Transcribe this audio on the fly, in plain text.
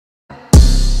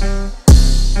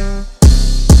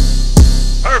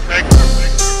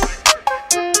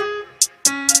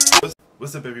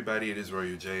What's up everybody, it is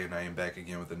Royal J and I am back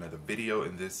again with another video,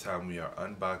 and this time we are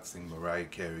unboxing Mariah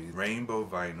Carey's Rainbow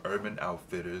Vinyl Urban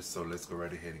Outfitters, so let's go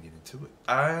right ahead and get into it.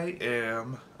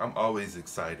 I'm always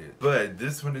excited, but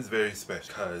this one is very special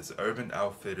because Urban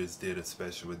Outfitters did a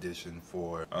special edition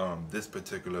for this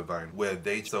particular vinyl where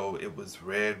so it was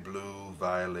red, blue,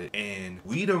 violet, and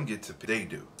we don't get to pick, they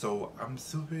do. So I'm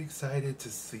super excited to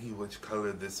see which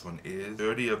color this one is.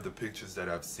 Majority of the pictures that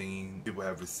I've seen, people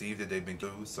have received it, they've been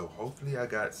blue, so hopefully I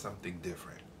got something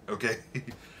different, okay?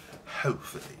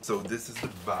 Hopefully. So this is the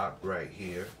box right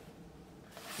here,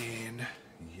 and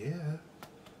yeah,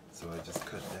 so I just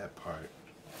cut that part.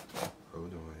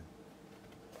 Hold on.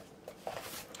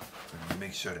 Let me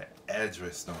make sure the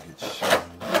address don't get shown.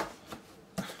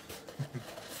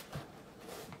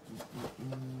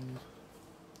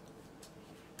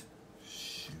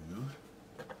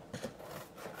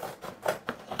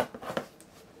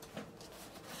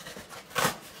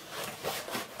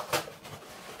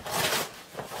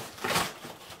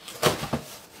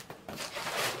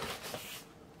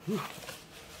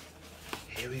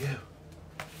 Here we go.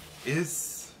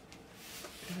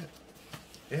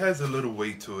 It has a little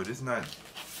weight to it. It's not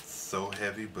so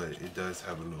heavy, but it does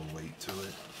have a little weight to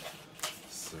it.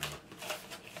 So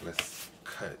let's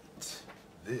cut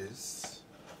this.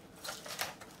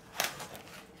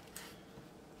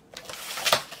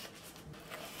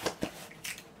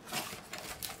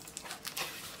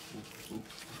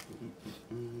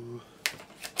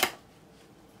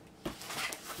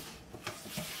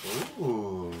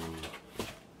 Ooh.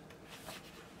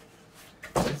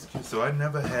 That's cute. So I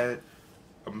never had,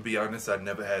 I'm gonna be honest, I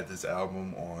never had this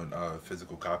album on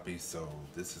physical copy, so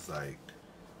this is like,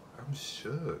 I'm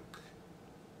shook.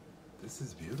 This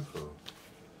is beautiful.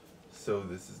 So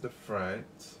this is the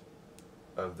front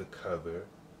of the cover,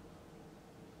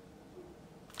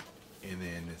 and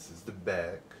then this is the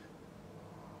back.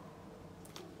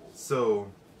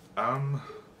 So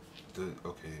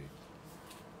okay,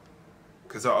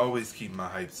 because I always keep my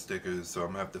hype stickers, so I'm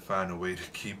gonna have to find a way to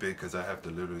keep it, because I have to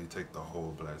literally take the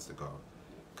whole plastic off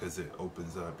because it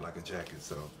opens up like a jacket.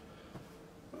 So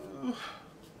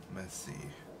let's see.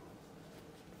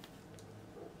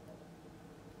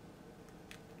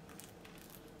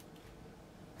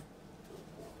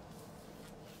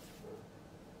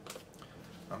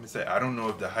 I'm gonna say, I don't know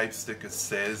if the hype sticker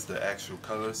says the actual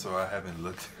color, so I haven't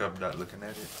looked. I'm not looking at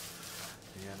it,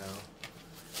 you know.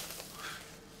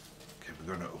 Okay,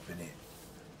 we're gonna open it.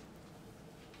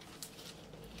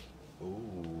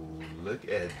 Ooh, look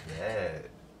at that.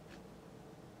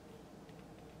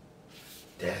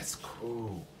 That's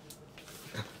cool.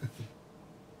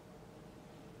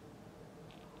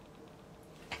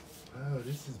 Wow,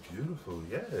 this is beautiful.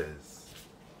 Yes.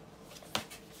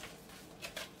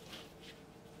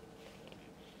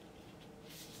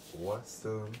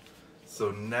 Awesome.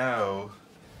 So now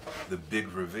the big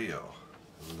reveal.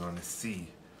 We're gonna see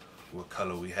what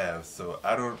color we have. So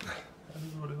I just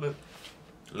want to look.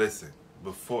 Listen,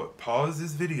 before pause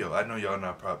this video. I know y'all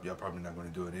probably not gonna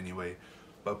do it anyway,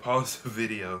 but pause the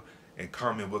video and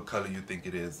comment what color you think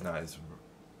it is. Now it's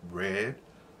red,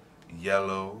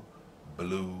 yellow,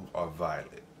 blue, or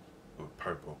violet, or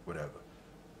purple, whatever.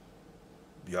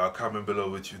 Y'all comment below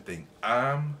what you think.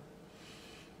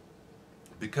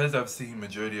 Because I've seen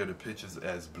majority of the pictures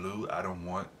as blue, I don't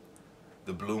want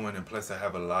the blue one, and plus I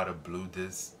have a lot of blue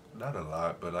discs, not a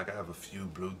lot, but like I have a few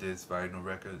blue disc vinyl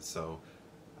records, so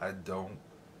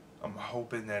I'm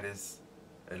hoping that it's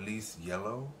at least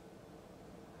yellow.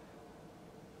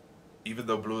 Even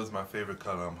though blue is my favorite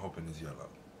color, I'm hoping it's yellow.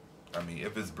 I mean,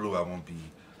 if it's blue, I won't be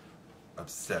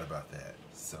upset about that,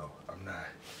 so I'm not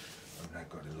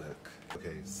gonna look.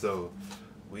 Okay, so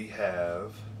we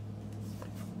have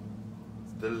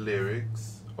the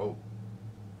lyrics. Oh,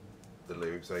 the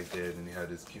lyrics right there. And then you have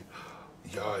this cute,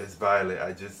 y'all, it's violet.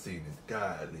 I just seen it.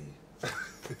 Godly.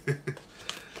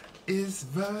 It's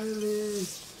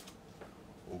violet.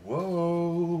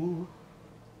 Whoa.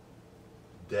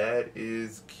 That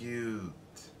is cute.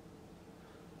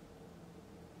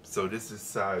 So this is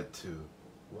side 2.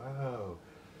 Wow.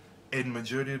 And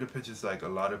majority of the pictures, like a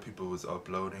lot of people was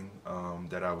uploading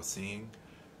that I was seeing,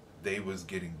 they was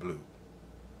getting blue.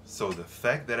 So the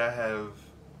fact that I have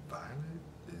violet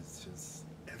is just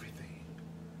everything.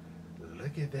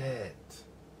 Look at that.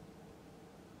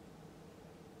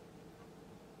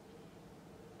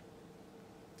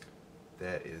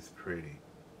 That is pretty.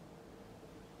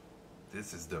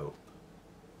 This is dope.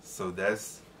 So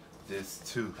that's this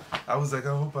too. I was like,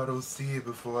 I hope I don't see it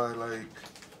before I like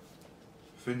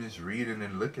finish reading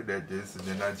and looking at this, and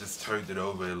then I just turned it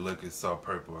over and look, it saw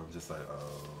purple. I'm just like,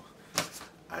 oh,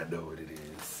 I know what it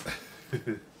is.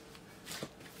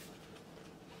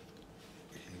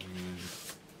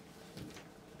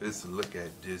 let's look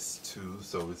at this too.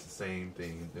 So it's the same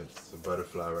thing. That's a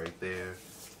butterfly right there.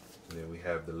 And then we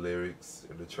have the lyrics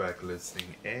and the track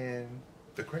listing and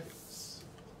the credits.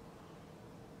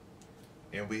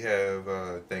 And we have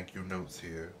thank you notes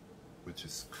here, which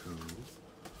is cool.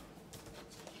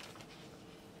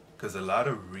 Because a lot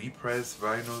of repress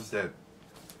vinyls that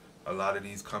a lot of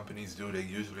these companies do, they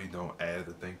usually don't add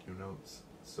the thank you notes.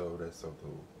 So that's so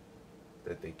cool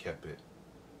that they kept it.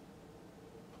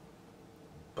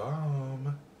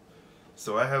 Bomb.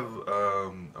 So I have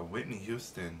a Whitney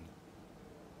Houston,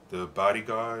 the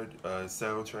Bodyguard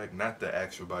soundtrack, not the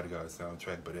actual Bodyguard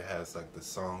soundtrack, but it has like the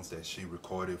songs that she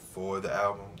recorded for the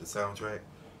album, the soundtrack.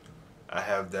 I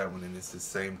have that one, and it's the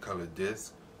same color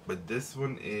disc, but this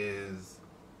one is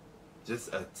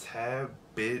just a tad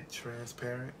bit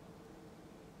transparent,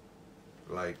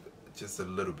 like just a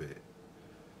little bit.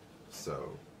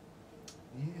 So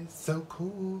yeah, it's so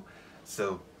cool.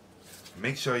 So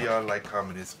make sure y'all like,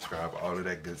 comment, and subscribe, all of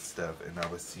that good stuff, and I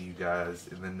will see you guys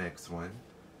in the next one.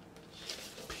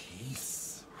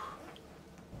 Peace.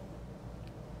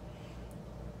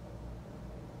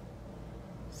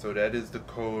 So that is the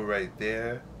code right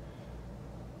there.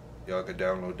 Y'all can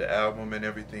download the album and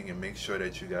everything, and make sure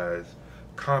that you guys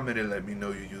comment and let me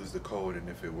know you use the code and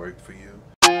if it worked for you.